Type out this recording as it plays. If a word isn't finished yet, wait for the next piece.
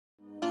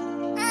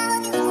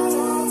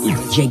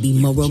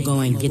JB Moro, go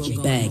and get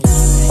your bag.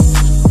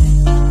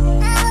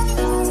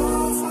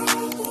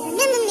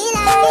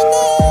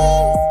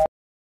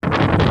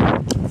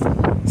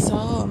 So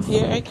I'm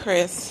here at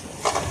Crest.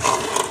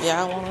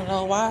 Y'all want to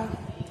know why?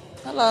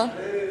 Hello.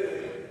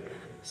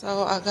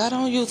 So I got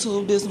on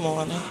YouTube this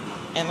morning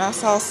and I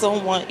saw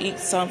someone eat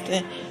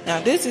something.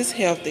 Now this is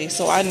healthy,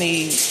 so I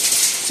need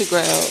to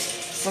grab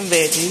some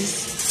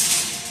veggies.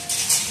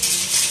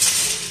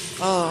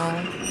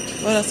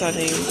 What else I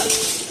need?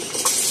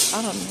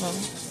 I don't know.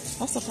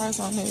 What's the price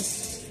on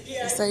this?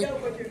 It say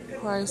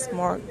price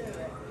mark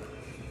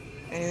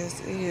as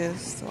is.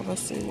 So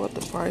let's see what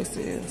the price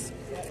is.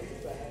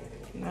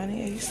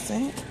 98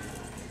 cents.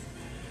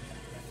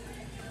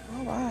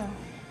 Oh wow.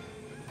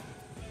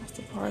 What's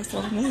the price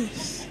on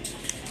this?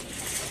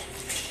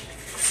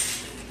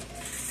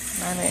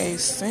 98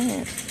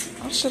 cents.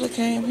 I should have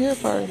came here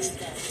first.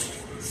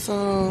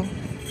 So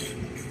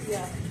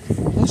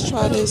let's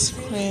try this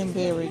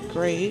cranberry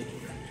grape.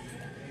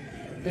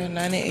 They're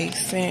 98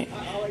 cents.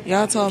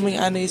 Y'all told me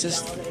I need to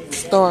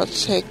start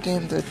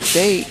checking the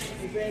date.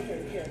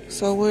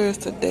 So where's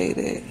the date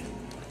at?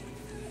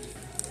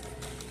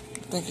 I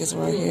think it's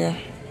right here.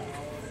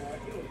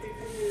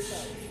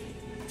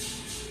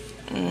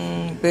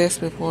 Best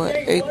before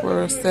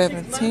April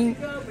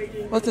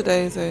 17th. What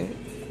today is it?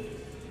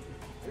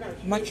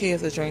 My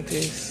kids will drink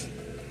this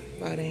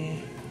by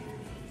then.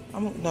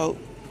 I'm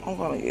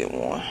gonna get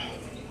one.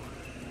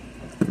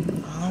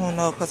 I don't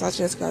know, because I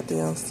just got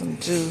them some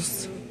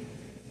juice.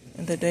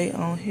 And the date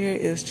on here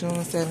is June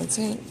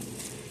 17th.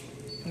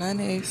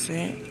 98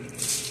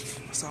 cents.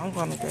 So I'm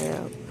gonna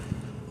grab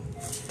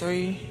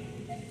three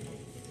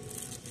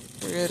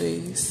of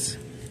these.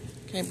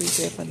 Can't beat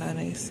that for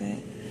 98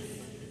 cents.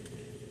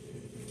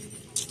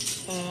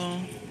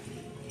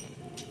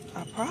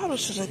 I probably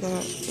should have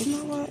got, you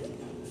know what?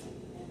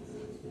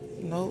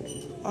 Nope.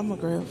 I'm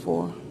gonna grab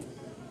 4.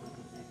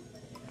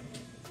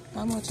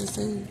 How much is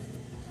these?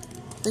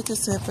 50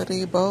 cents for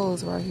these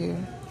bowls right here.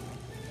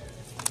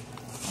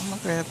 I'm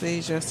gonna grab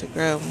these just to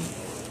grab them.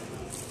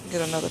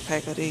 Get another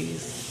pack of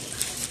these.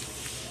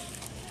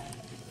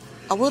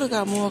 I would have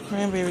got more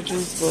cranberry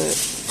juice, but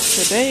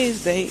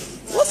today's date,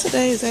 what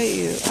today's date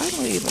is? I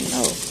don't even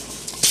know.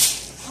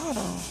 Hold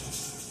on.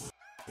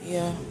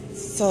 Yeah,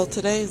 so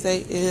today's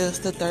date is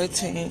the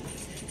 13th,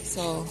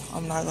 so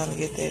I'm not gonna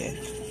get that.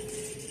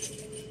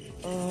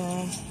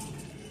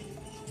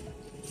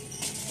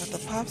 Got the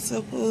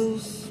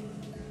popsicles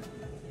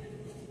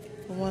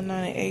for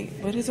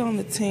 $1.98, but it's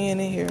only 10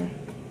 in here.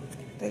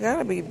 They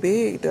gotta be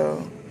big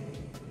though.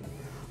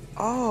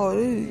 Oh,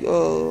 these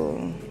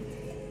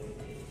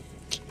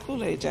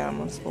Kool-Aid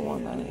jammers for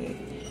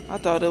 $1.98. I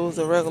thought it was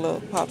a regular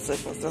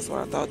popsicles. That's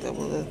what I thought that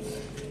was.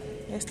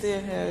 They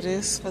still have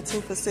this for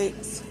 2 for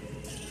 $6.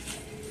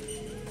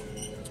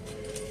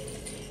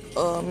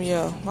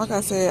 Yeah, like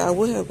I said, I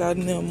would have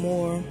gotten them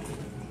more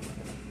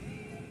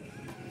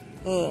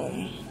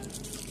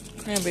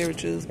cranberry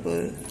juice,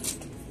 but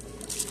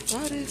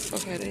why this?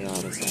 Okay, they all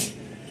the same.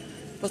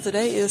 But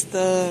today is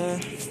the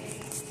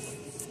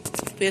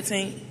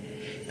 15th,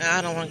 and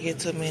I don't want to get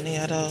too many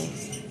of those.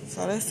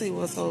 So let's see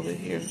what's over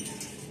here.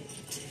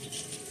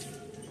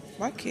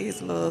 My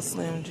kids love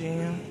Slim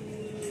Jim.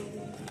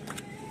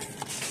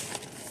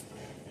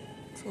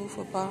 2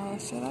 for $5.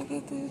 Should I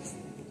get this?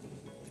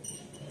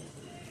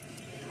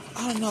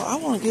 I don't know. I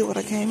want to get what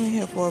I came in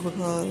here for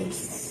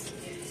because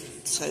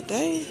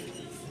today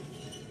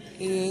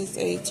is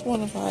a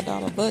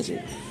 $25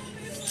 budget.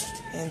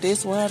 And this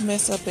is where I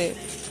mess up at.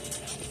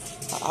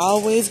 I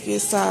always get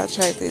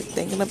sidetracked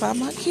thinking about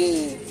my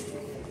kids.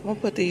 I'm going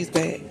to put these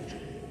back.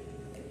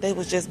 They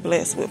was just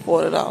blessed with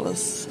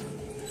 $40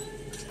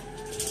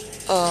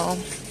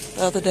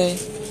 the other day.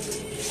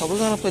 So we're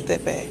going to put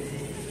that back.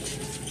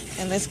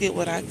 And let's get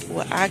what I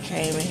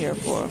came in here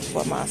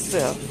for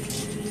myself.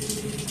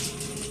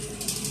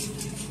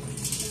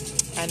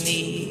 I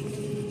need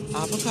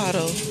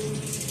avocado.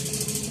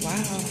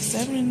 Wow,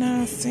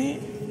 79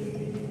 cents.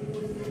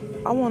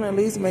 I want to at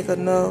least make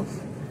enough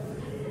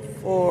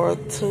for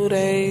 2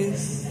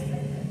 days.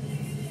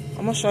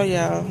 I'm going to show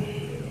y'all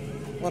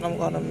what I'm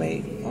going to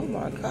make. Oh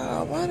my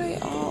God, why they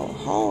all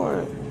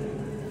hard?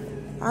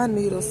 I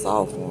need a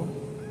soft one.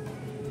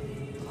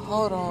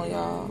 Hold on,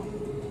 y'all.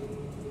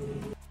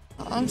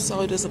 I'm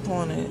so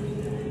disappointed.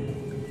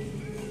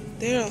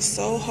 They are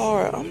so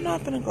hard. I'm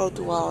not going to go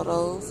through all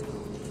those.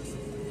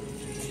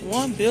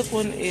 One big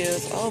one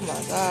is, oh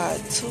my God,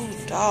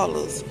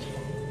 $2.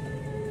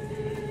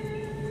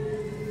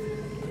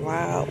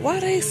 Wow, why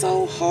they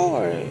so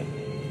hard?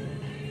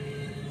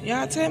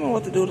 Y'all tell me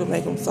what to do to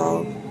make them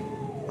soft.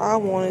 I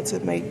wanted to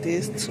make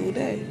this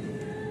today.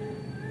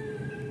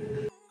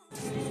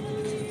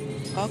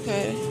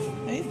 Okay,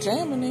 they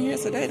jamming in here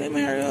today. Let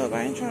me hurry up.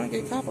 I ain't trying to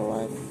get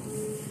copyrighted.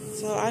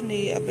 So I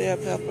need a bell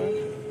pepper.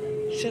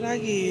 Should I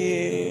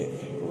get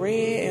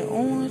red and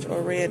orange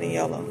or red and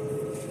yellow?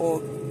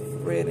 Or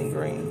red and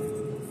green?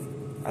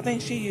 I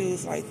think she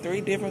used like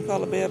 3 different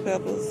color bell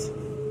peppers.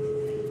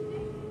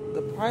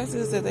 The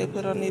prices that they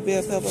put on these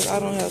bell peppers, I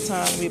don't have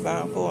time to be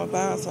buying 4 and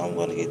 5, so I'm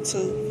going to get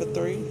 2 for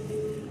 $3.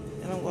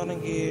 And I'm going to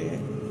get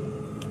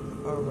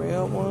a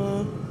red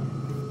one.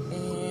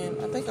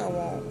 And I think I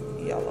want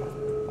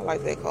yellow. I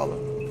like that color.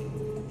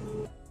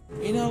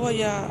 You know what,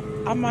 y'all?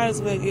 I might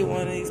as well get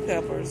one of these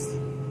peppers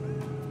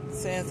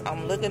since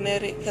I'm looking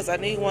at it, because I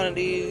need one of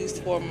these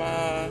for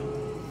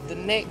the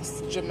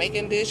next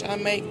Jamaican dish I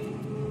make.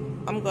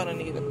 I'm going to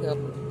need a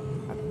pepper,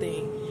 I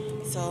think.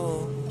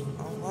 So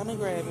I'm going to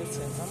grab it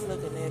since I'm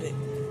looking at it.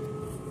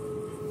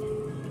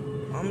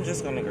 I'm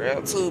just going to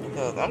grab 2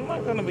 because I'm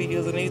not going to be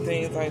using these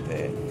things like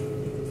that.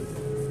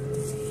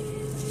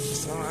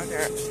 So I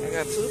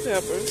got 2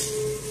 peppers.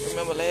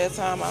 Remember last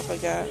time I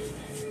forgot.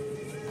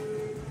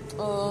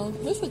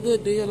 This is a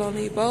good deal on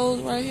these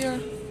bowls right here.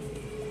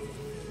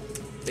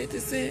 50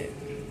 cents.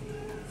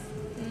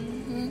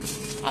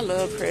 I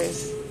love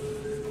Crest.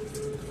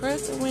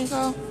 Crest and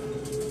LiQWYD.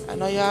 I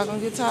know y'all gonna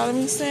get tired of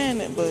me saying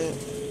it, but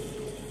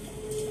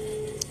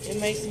it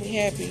makes me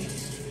happy.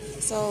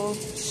 So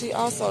she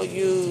also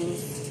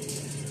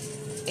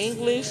used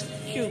English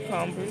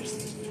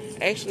cucumbers.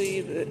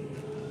 Actually,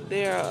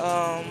 they're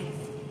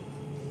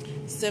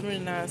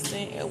 79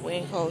 cents at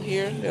LiQWYD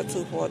here. They're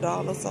 2 for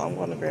 $1, so I'm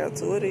gonna grab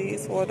 2 of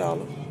these for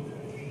 $1.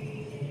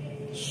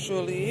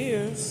 Surely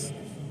is.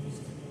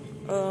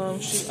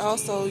 She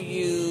also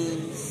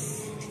used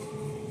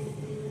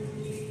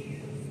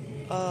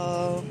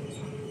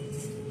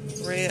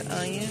red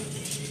onion.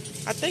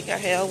 I think I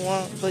have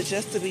one, but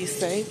just to be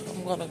safe,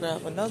 I'm gonna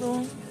grab another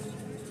one.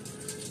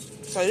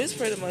 So this is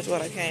pretty much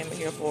what I came in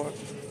here for.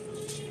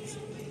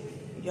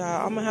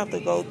 Y'all, I'm gonna have to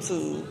go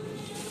to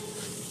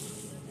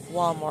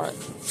Walmart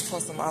for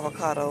some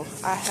avocado.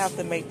 I have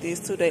to make this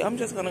today. I'm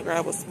just gonna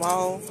grab a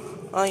small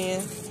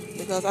onion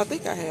because I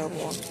think I have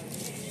one.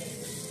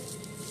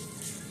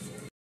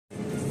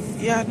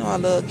 Y'all know I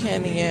love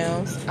candy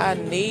yams. I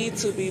need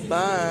to be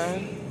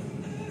buying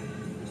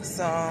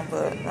some,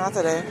 but not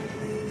today.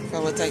 I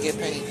will take it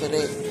paid for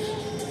that.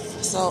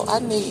 So I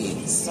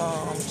need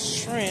some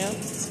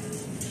shrimps,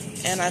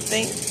 and I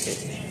think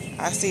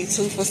I see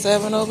 2 for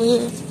 $7 over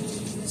here.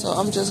 So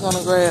I'm just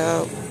gonna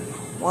grab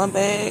 1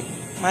 bag.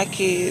 My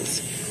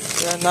kids,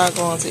 they're not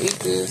going to eat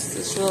this.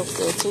 The shrimps,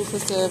 they're 2 for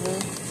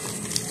 $7.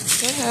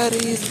 They have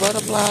these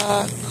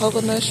butterfly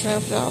coconut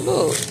shrimp. Y'all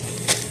look,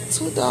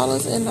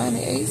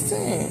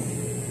 $2.98.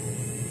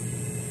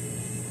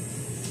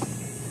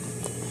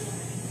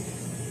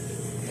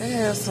 They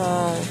have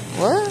some,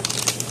 what?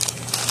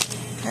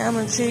 Ham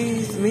and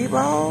cheese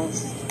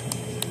meatballs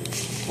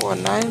for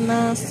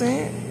 99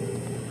 cents.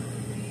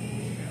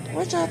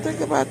 What y'all think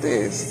about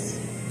this?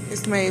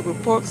 It's made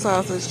with pork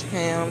sausage,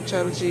 ham,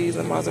 cheddar cheese,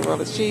 and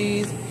mozzarella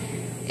cheese,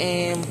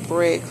 and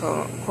bread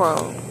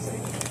crumbs.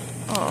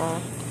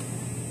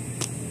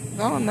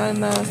 No,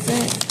 99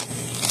 cents.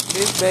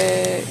 This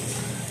bag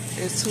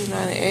is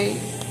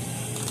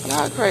 $2.98.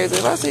 Y'all crazy.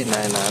 If I see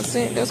 99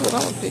 cents, that's what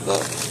I'm gonna pick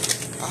up.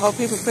 I hope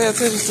people pay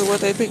attention to what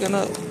they picking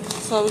up.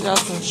 So we got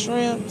some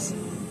shrimps.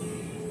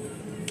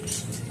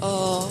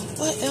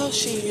 What else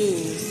she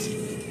used?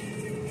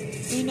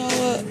 You know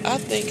what? I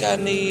think I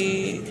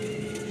need.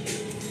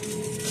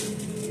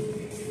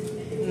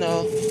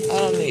 No, I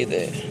don't need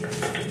that.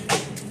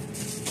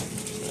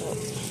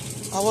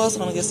 I was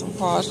gonna get some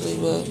parsley,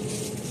 but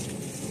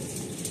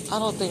I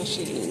don't think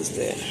she used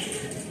that.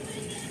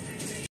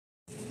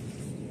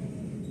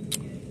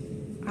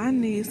 I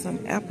need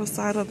some apple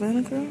cider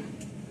vinegar,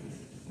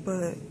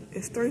 but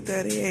it's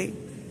 $3.38.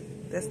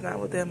 That's not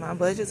within my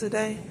budget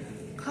today.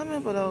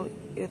 Comment below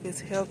if it's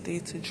healthy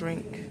to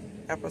drink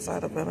apple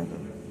cider vinegar.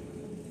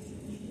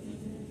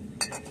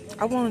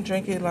 I want to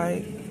drink it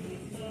like,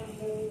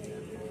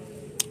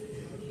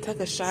 take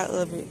a shot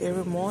of it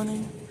every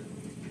morning.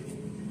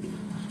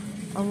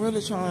 I'm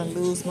really trying to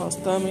lose my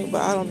stomach,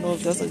 but I don't know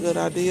if that's a good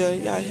idea.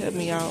 Y'all help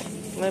me out.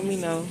 Let me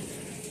know.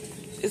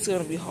 It's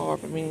going to be hard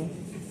for me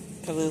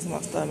to lose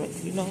my stomach.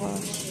 You know why?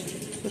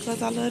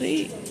 Because I love to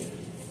eat.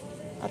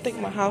 I think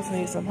my house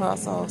needs some hot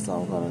sauce, so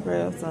I'm going to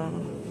grab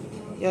some.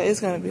 Yeah,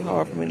 it's going to be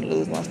hard for me to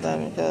lose my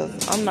stomach because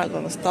I'm not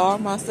going to starve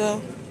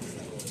myself.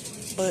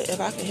 But if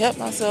I can help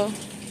myself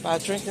by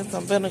drinking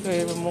some vinegar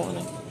every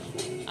morning,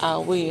 I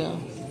will.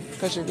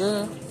 Because your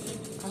girl,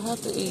 I have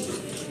to eat.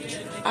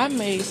 I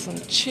made some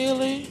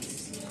chili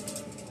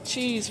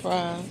cheese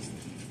fries.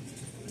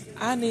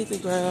 I need to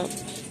grab.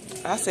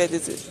 I said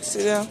this.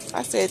 See there?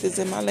 I said this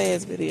in my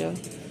last video.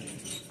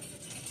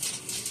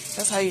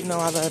 That's how you know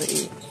I love to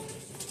eat.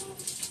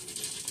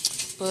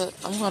 But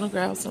I'm gonna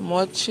grab some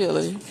more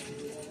chili.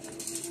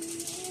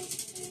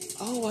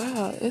 Oh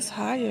wow, it's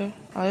higher.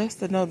 Oh, it's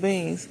the no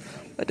beans.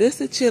 But this is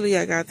the chili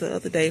I got the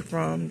other day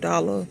from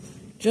Dollar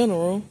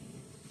General.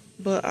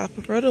 But I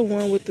prefer the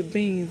one with the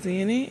beans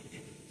in it.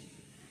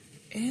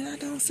 And I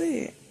don't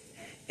see it.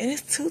 And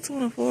it's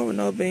 $2.24 with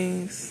no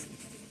beans.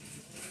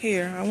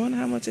 Here, I wonder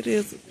how much it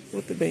is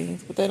with the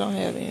beans, but they don't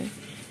have any.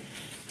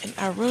 And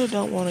I really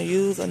don't want to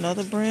use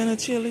another brand of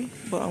chili,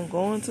 but I'm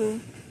going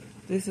to.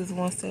 This is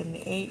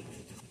 $1.78.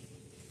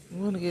 I'm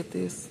going to get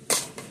this.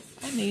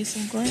 I need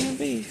some ground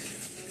beef.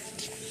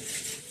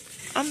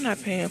 I'm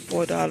not paying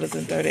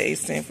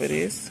 $4.38 for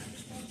this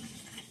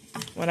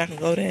when I can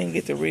go there and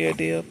get the real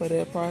deal for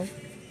that price.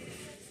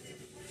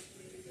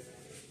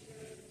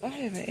 I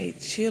haven't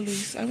ate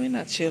Chili's. I mean,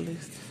 not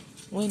Chili's.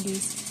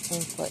 Wendy's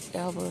in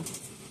forever.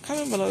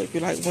 Comment below if you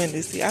like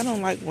Wendy's. See, I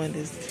don't like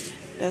Wendy's.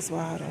 That's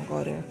why I don't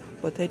go there.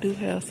 But they do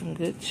have some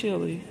good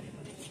chili.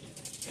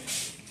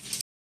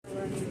 I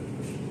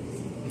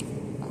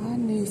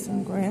need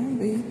some ground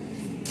beef.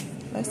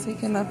 Let's see,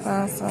 can I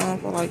find some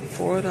for like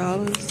 $4?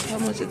 How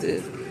much is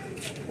it?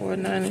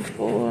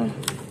 $4.94.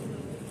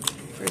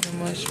 Pretty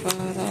much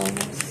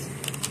 $5.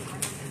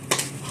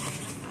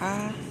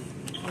 I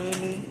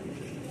really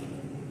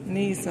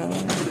need some.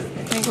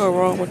 Can't go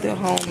wrong with that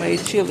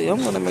homemade chili.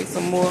 I'm gonna make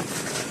some more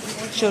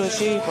chili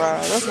cheese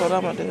fries. That's what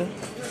I'm gonna do.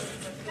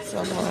 So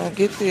I'm gonna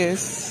get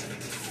this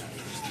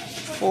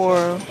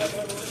for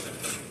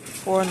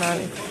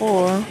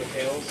 $4.94.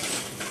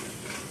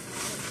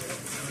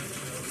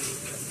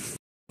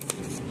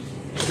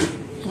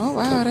 Oh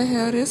wow, they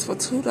have this for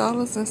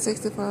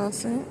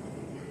 $2.65.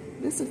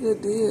 This is a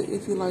good deal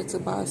if you like to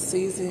buy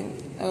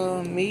seasoned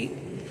meat.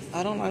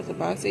 I don't like to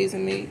buy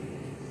seasoned meat,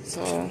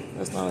 so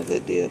that's not a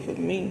good deal for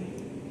me.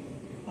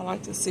 I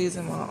like to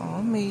season my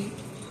own meat.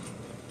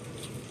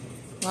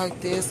 Like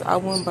this, I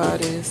wouldn't buy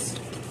this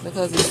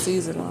because it's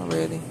seasoned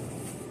already.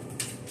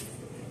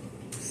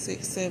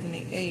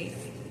 $6.78.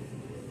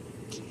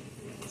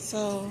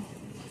 So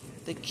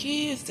the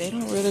kids, they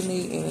don't really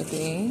need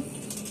anything.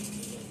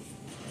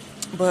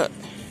 But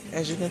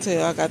as you can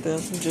tell, I got them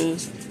some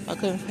juice. I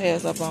couldn't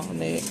pass up on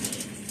that.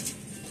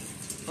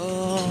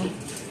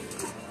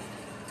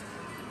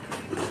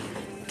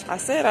 I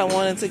said I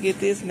wanted to get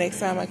this next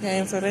time I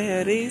came, so they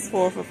had these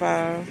 4 for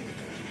 $5.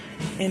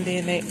 And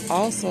then they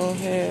also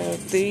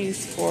have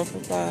these 4 for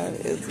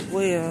 $5 as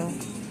well.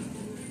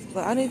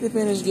 But I need to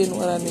finish getting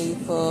what I need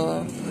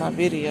for my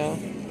video.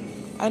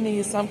 I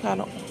need some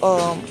kind of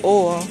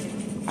oil.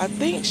 I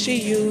think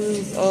she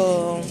used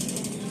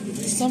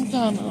some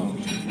kind of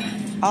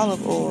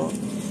olive oil.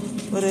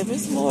 But if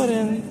it's more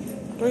than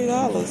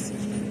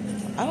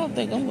 $3, I don't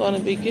think I'm going to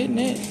be getting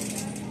it.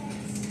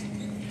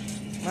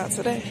 Not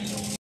today.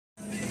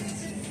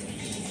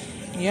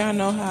 Y'all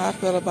know how I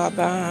feel about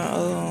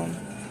buying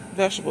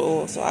vegetable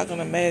oil, so I can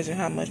imagine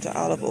how much the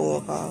olive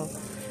oil costs.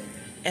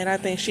 And I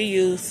think she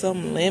used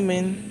some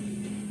lemon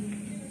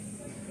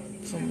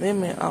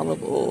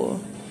olive oil.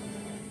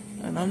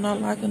 And I'm not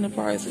liking the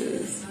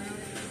prices.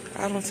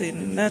 I don't see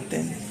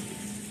nothing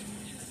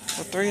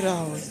for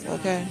 $3,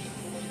 okay?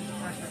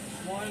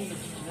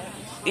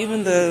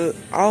 Even the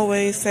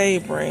Always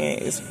Save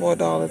brand is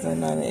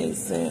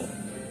 $4.98.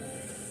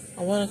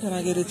 I wonder, can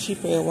I get it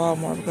cheaper at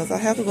Walmart? Because I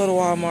have to go to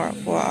Walmart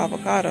for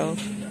avocado.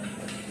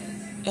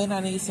 And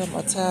I need some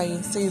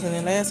Italian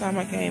seasoning. Last time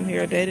I came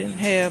here, they didn't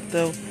have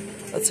the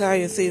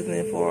Italian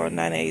seasoning for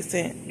 98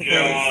 cents.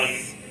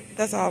 Because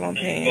that's all I'm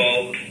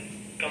paying.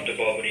 Come to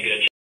Bob when you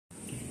get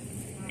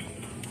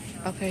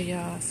a Okay,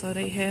 y'all. So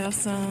they have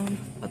some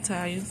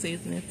Italian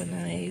seasoning for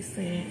 98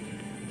 cents.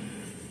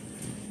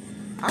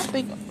 I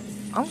think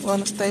I'm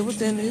going to stay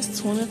within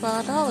this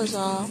 $25,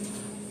 y'all.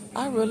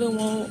 I really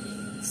want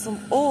some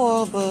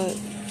oil, but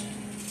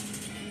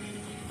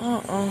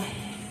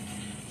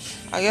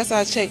I guess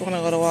I'll check when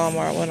I go to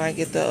Walmart when I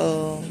get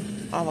the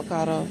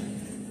avocado.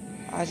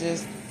 I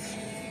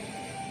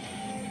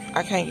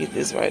can't get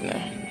this right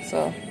now.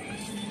 So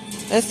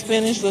let's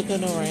finish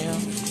looking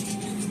around.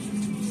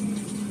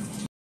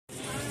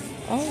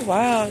 Oh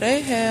wow, they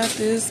have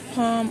this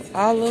palm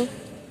olive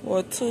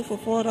for 2 for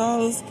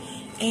 $4.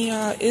 And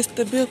y'all, it's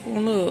the big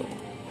one, look.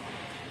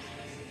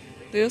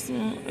 This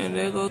one, and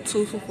there go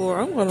 2 for $4.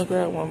 I'm gonna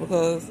grab one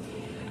because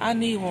I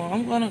need one.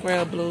 I'm gonna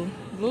grab blue.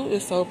 Blue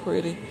is so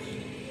pretty.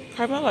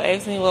 Carmela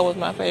asked me what was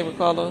my favorite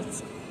color.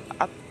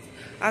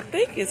 I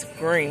think it's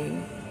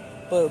green,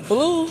 but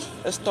blue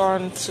is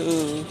starting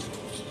to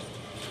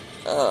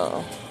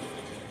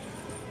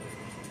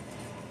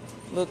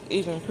look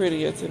even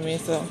prettier to me.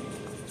 So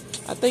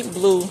I think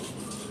blue.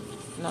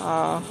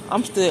 Nah,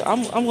 I'm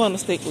gonna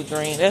stick with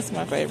green. That's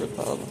my favorite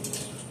color.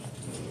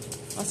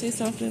 I see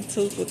something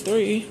 2 for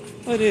 $3.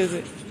 What is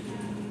it?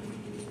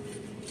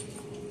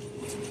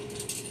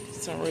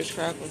 Some rich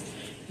crackers.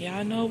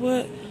 Y'all know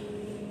what?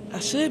 I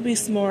should be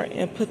smart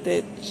and put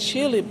that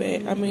chili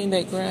back. I mean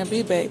that ground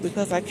beef back,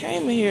 because I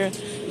came in here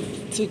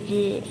to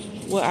get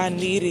what I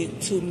needed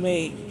to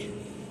make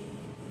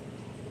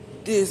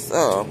this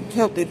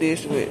healthy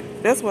dish with.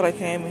 That's what I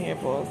came in here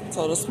for.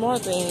 So the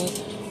smart thing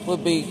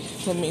would be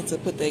for me to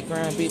put that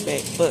ground beef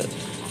back. But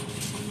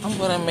I'm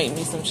gonna make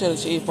me some chili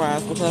cheese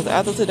fries, because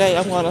after today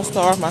I'm gonna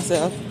starve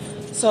myself.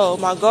 So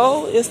my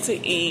goal is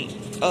to eat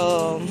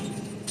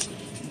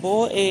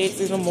boiled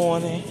eggs in the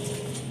morning,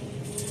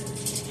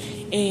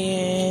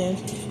 and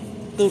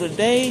through the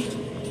day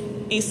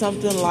eat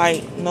something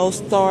light, no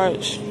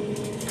starch.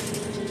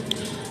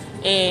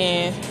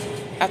 And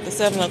after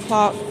 7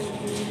 o'clock,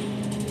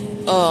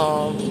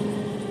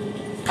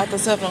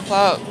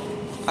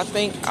 I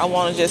think I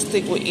want to just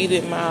stick with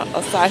eating my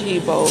acai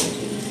bowl,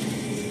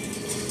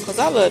 because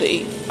I love to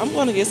eat. I'm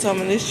going to get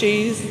some of this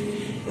cheese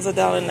was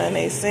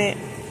 $1.98.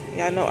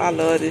 Y'all know I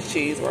love this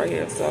cheese right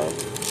here, so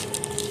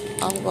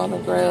I'm gonna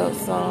grab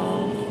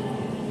some.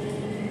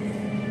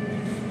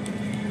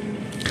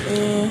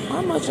 And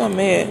how much I'm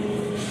at?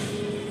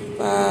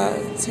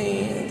 5,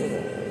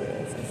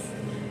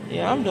 10.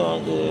 Yeah, I'm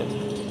doing good.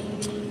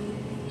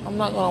 I'm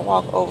not gonna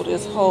walk over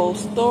this whole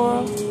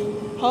store.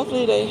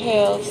 Hopefully they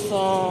have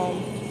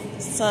some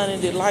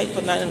Sunny Delight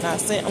for 99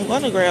 cents. I'm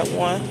gonna grab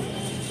one.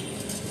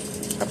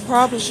 I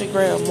probably should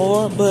grab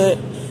more, but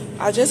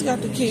I just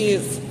got the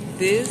kids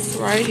this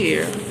right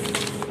here.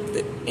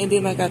 And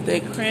then I got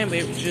that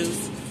cranberry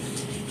juice.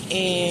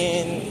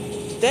 And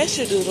that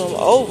should do them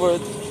over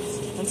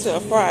until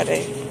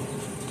Friday.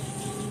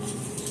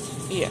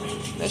 Yeah,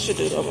 that should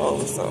do them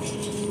over, so.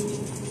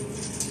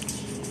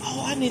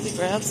 Oh, I need to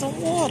grab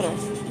some water.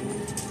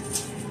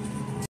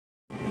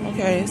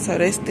 Okay, so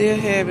they still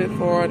have it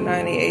for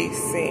 98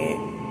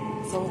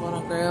 cents. So I'm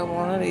gonna grab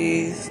one of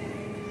these.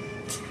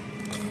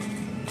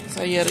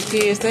 So yeah, the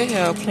kids, they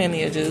have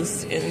plenty of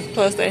juice. And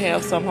plus they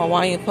have some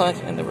Hawaiian Punch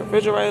in the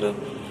refrigerator.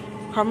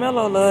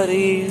 Carmelo love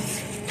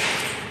these.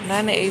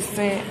 98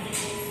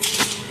 cents.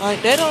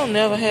 Like, they don't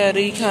never have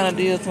these kind of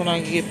deals when I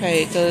get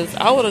paid. Because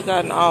I would have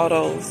gotten all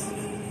those.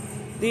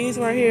 These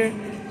right here.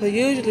 But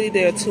usually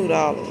they're $2.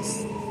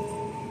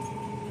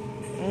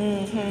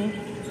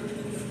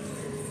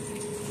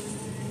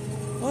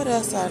 What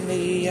else I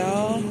need,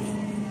 y'all?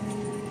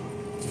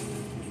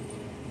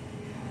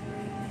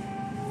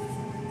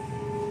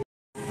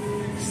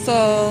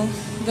 So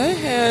they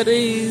have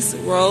these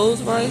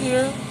rolls right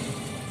here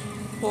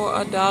for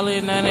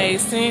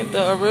 $1.98.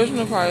 The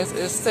original price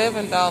is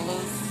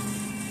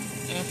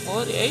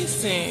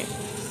 $7.48.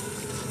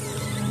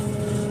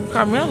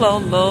 Carmelo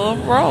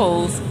love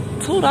rolls.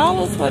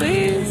 $2 for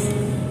these.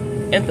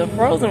 And the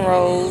frozen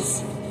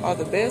rolls are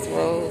the best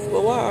rolls.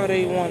 But why are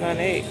they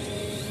 $1.98?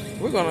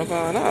 We're gonna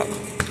find out.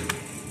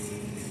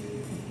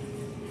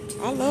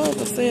 I love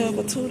the sale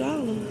for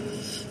 $2.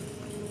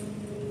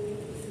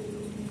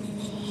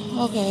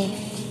 Okay,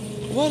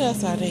 what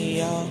else I need,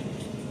 y'all?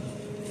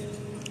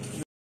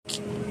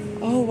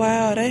 Oh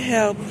wow, they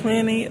have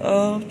plenty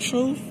of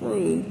true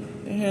fruit.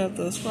 They have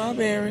the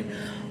strawberry.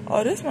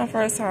 Oh, this is my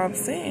first time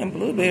seeing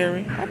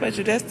blueberry. I bet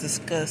you that's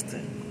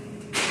disgusting.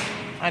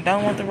 I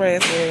don't want the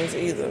raspberries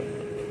either.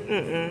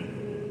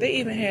 They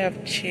even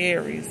have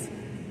cherries.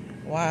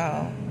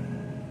 Wow.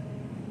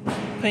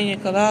 Pina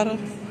colada.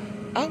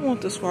 I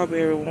want the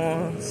strawberry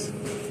ones.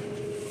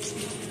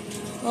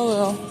 Oh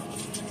well.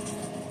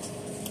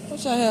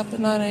 What y'all have for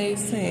 98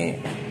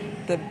 cents?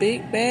 The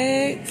big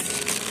bags.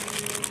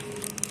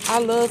 I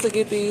love to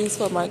get these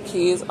for my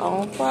kids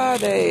on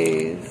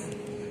Fridays.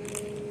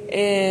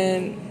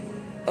 And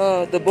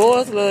the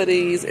boys love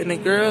these and the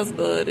girls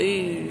love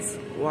these.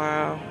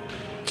 Wow.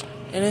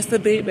 And it's the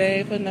big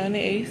bag for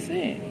 98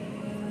 cents.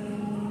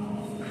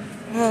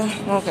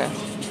 Okay.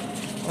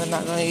 We're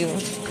not going to even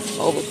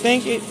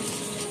overthink it.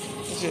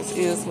 It just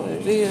is what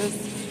it is.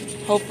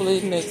 Hopefully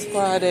next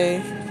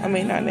Friday. I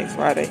mean, not next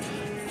Friday.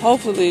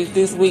 Hopefully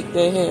this week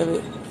they have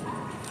it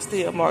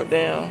still marked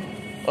down.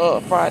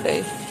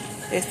 Friday.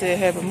 They still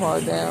have it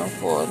marked down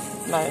for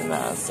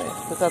 99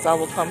 cents. Because I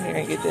will come here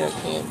and get their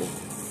candy.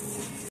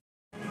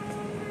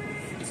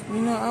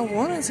 You know, I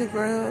wanted to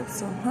grab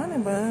some honey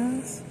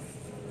buns.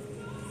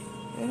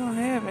 They don't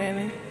have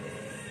any.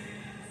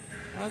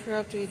 I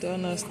grabbed these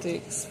donut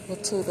sticks for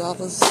 $2.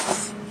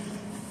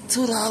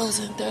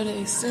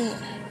 $2.38.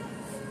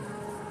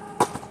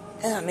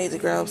 And I need to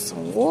grab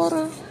some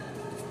water.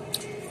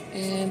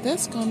 And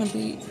that's gonna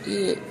be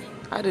it.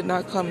 I did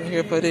not come in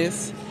here for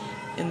this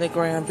in the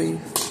ground beef.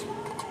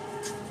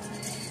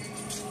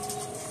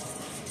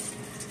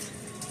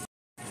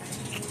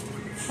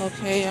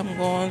 Okay, I'm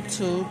going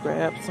to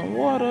grab some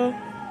water.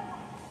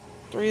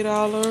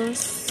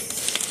 $3.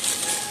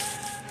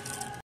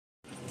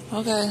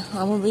 Okay,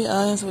 I'm gonna be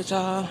honest with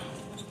y'all.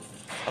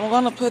 I'm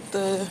gonna put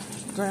the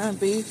ground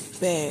beef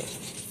back.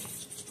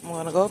 I'm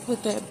gonna go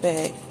put that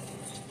back.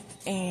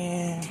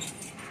 And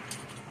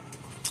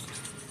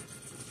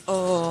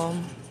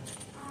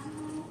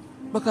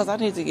because I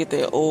need to get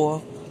that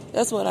oil.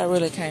 That's what I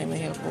really came in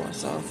here for.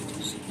 So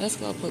let's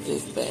go put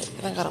this back.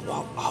 And I gotta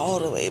walk all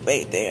the way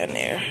back down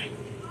there.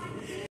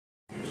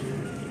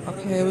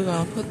 Okay, we're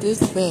gonna put this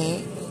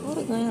back. Where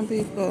the ground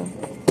beef go?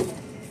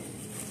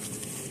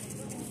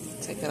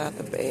 Take it out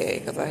the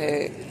bag because I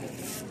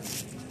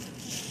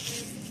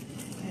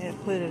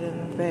had put it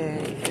in the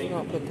bag. We're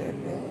gonna put that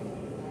back.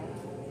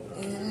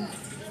 And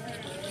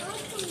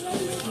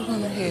we're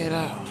gonna head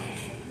out.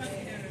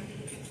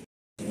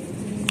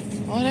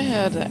 Oh, they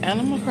have the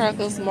animal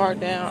crackers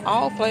marked down.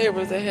 All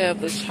flavors. They have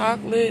the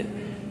chocolate,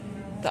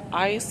 the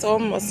ice. So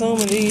I'm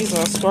assuming these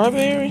are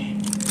strawberry.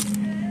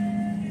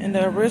 And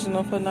the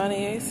original for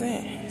 98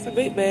 cents. It's a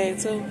big bag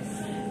too.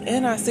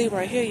 And I see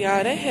right here,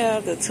 y'all, they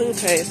have the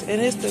toothpaste. And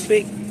it's the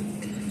big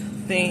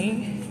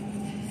thing.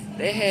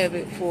 They have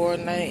it for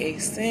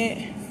 98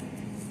 cents.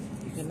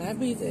 You cannot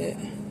beat that.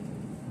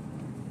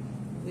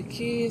 The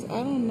kids,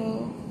 I don't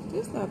know.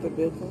 This is not the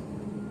big one.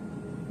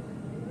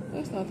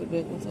 That's not the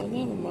big one, so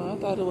never mind. I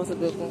thought it was a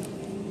big one.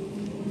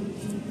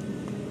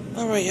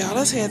 Alright, y'all,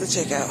 let's head to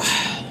checkout.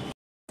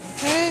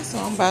 Okay, so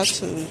I'm about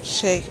to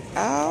check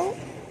out.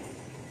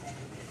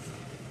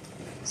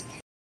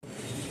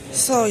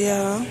 So,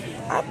 y'all,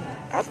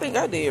 I think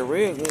I did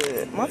real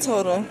good. My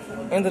total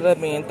ended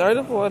up being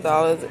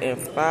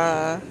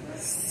 $34.05.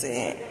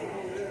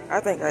 I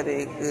think I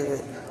did good.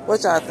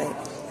 What y'all think?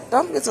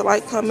 Don't forget to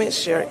like, comment,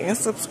 share, and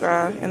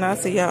subscribe. And I'll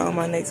see y'all on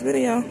my next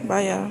video.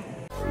 Bye, y'all.